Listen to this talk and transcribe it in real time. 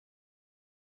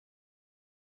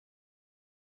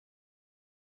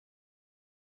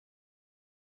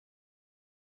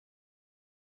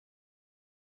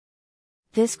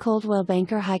This Coldwell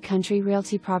Banker High Country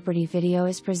Realty property video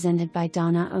is presented by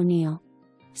Donna O'Neill.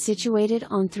 Situated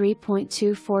on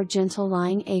 3.24 gentle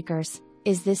lying acres,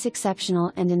 is this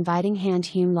exceptional and inviting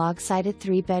hand-hewn log-sided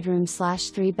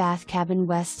 3-bedroom/3-bath cabin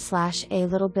west/a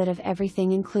little bit of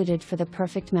everything included for the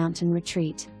perfect mountain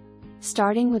retreat.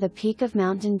 Starting with a peek of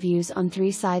mountain views on 3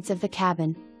 sides of the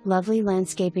cabin, lovely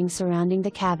landscaping surrounding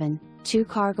the cabin,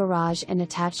 2-car garage and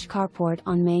attached carport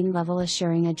on main level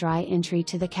assuring a dry entry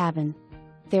to the cabin.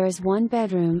 There is 1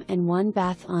 bedroom and 1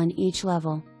 bath on each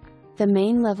level. The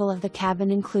main level of the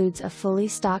cabin includes a fully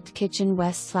stocked kitchen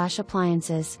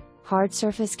west/appliances, hard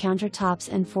surface countertops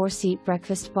and 4-seat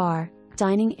breakfast bar,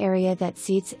 dining area that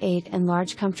seats 8 and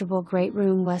large comfortable great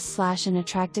room west/an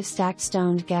attractive stacked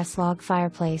stoned gas log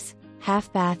fireplace,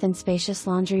 half bath and spacious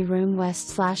laundry room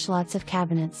west/lots of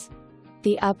cabinets.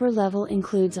 The upper level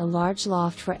includes a large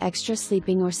loft for extra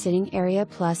sleeping or sitting area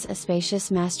plus a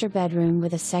spacious master bedroom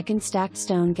with a second stacked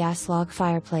stone gas log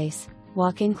fireplace,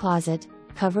 walk-in closet,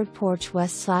 covered porch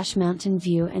west/mountain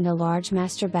view and a large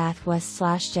master bath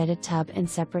west/jetted tub and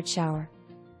separate shower.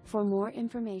 For more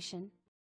information,